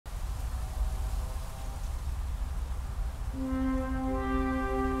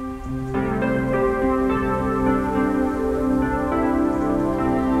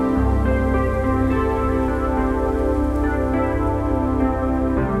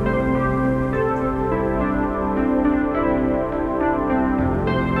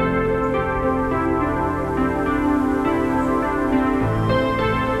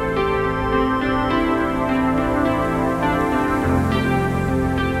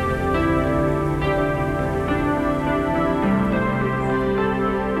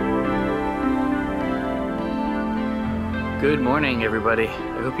Good morning, everybody.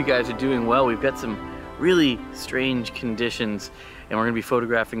 I hope you guys are doing well. We've got some really strange conditions, and we're going to be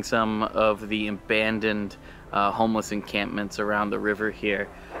photographing some of the abandoned homeless encampments around the river here.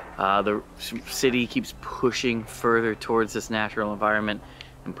 The city keeps pushing further towards this natural environment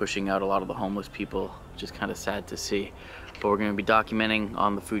and pushing out a lot of the homeless people, which is kind of sad to see. But we're going to be documenting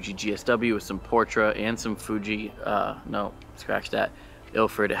on the Fuji GSW with some Portra and some Fuji, no, scratch that,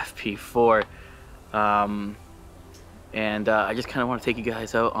 Ilford FP4. And I just kind of want to take you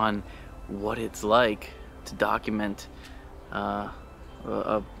guys out on what it's like to document a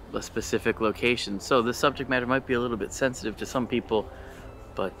specific location. So this subject matter might be a little bit sensitive to some people,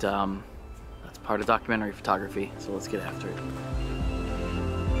 but that's part of documentary photography, so let's get after it.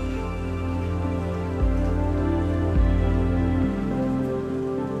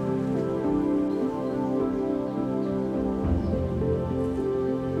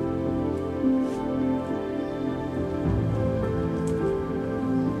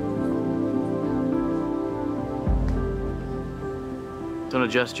 Don't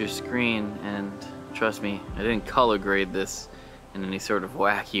adjust your screen, and trust me, I didn't color grade this in any sort of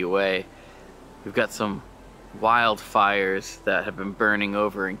wacky way. We've got some wildfires that have been burning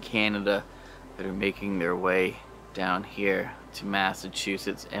over in Canada that are making their way down here to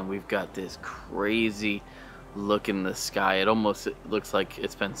Massachusetts, and we've got this crazy look in the sky. It almost looks like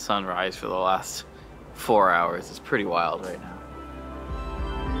it's been sunrise for the last 4 hours. It's pretty wild right now.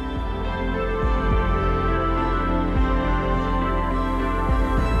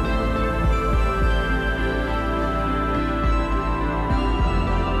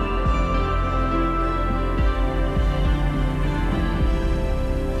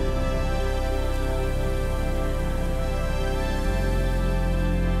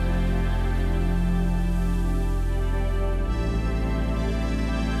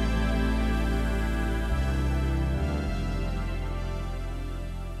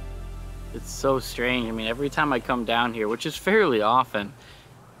 It's so strange. I mean, every time I come down here, which is fairly often,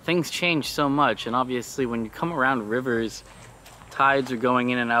 things change so much. And obviously when you come around rivers, tides are going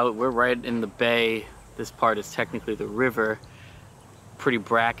in and out. We're right in the bay. This part is technically the river. Pretty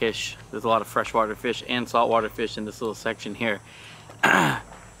brackish. There's a lot of freshwater fish and saltwater fish in this little section here.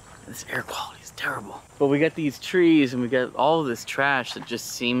 This air quality is terrible. But we got these trees and we got all of this trash that just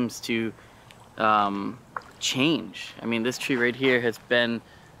seems to change. I mean, this tree right here has been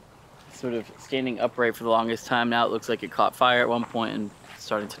sort of standing upright for the longest time. Now it looks like it caught fire at one point and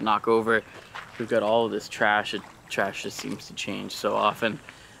starting to knock over. We've got all of this trash. Trash just seems to change so often.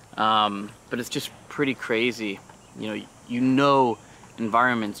 But it's just pretty crazy. You know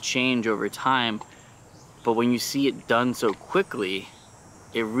environments change over time, but when you see it done so quickly,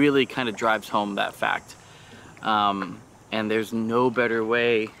 it really kind of drives home that fact. And there's no better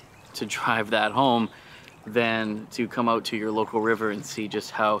way to drive that home than to come out to your local river and see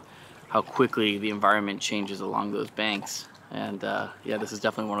just how quickly the environment changes along those banks. And yeah, this is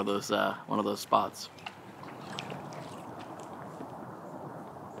definitely one of those spots.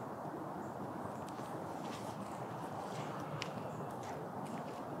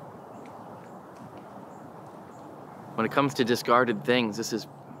 When it comes to discarded things, this is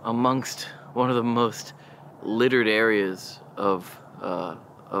amongst one of the most littered areas of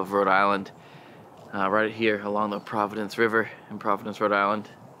Rhode Island. Right here along the Providence River in Providence, Rhode Island.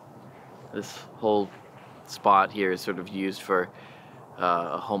 This whole spot here is sort of used for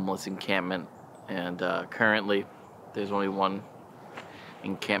a homeless encampment, and currently there's only one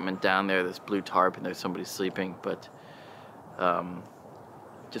encampment down there, this blue tarp, and there's somebody sleeping. But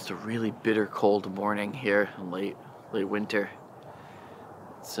just a really bitter cold morning here in late winter.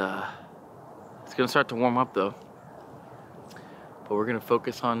 It's gonna start to warm up though, but we're gonna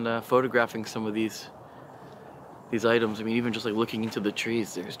focus on photographing some of these items. I mean, even just like looking into the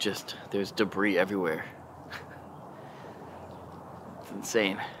trees, there's debris everywhere. It's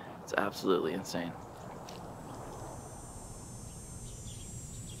insane. It's absolutely insane.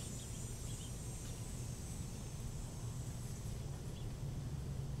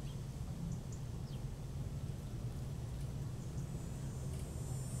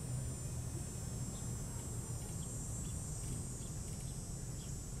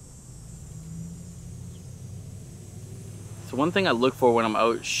 So one thing I look for when I'm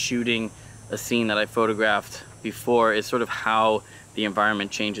out shooting a scene that I photographed before is sort of how the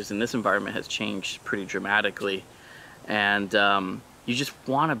environment changes, and this environment has changed pretty dramatically. And you just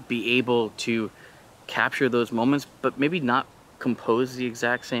want to be able to capture those moments, but maybe not compose the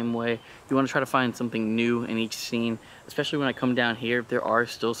exact same way. You want to try to find something new in each scene, especially when I come down here. There are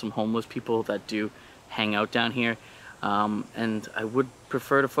still some homeless people that do hang out down here. And I would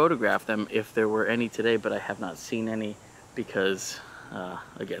prefer to photograph them if there were any today, but I have not seen any because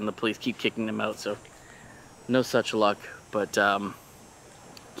again, the police keep kicking them out, so no such luck. But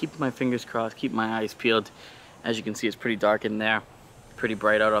keep my fingers crossed, keep my eyes peeled. As you can see, it's pretty dark in there, pretty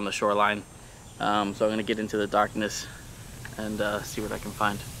bright out on the shoreline. So I'm gonna get into the darkness and see what I can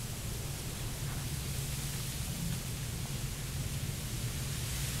find.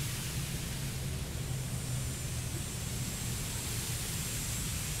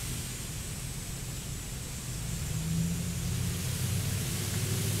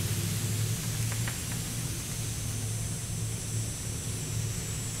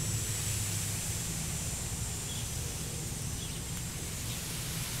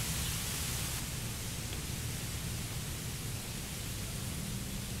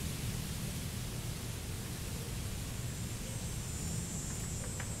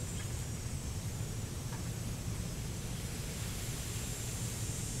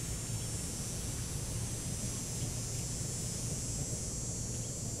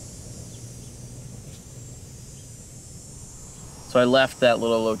 So I left that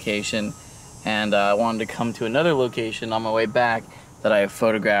little location and I wanted to come to another location on my way back that I have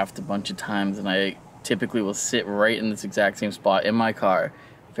photographed a bunch of times, and I typically will sit right in this exact same spot in my car,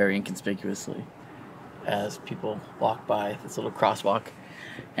 very inconspicuously, as people walk by this little crosswalk.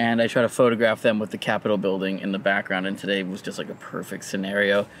 And I try to photograph them with the Capitol building in the background, and today was just like a perfect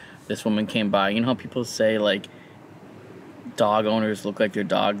scenario. This woman came by. You know how people say like dog owners look like their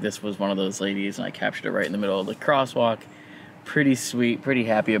dog? This was one of those ladies, and I captured her right in the middle of the crosswalk. Pretty sweet, pretty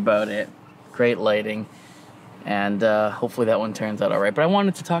happy about it. Great lighting, and hopefully that one turns out all right. But I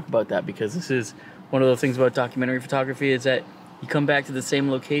wanted to talk about that because this is one of the things about documentary photography, is that you come back to the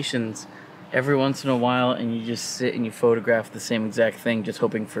same locations every once in a while and you just sit and you photograph the same exact thing, just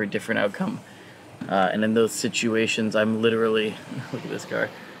hoping for a different outcome. And in those situations, I'm literally, look at this car,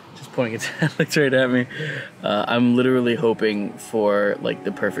 just pointing its headlights right at me. I'm literally hoping for like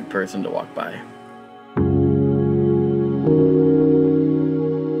the perfect person to walk by.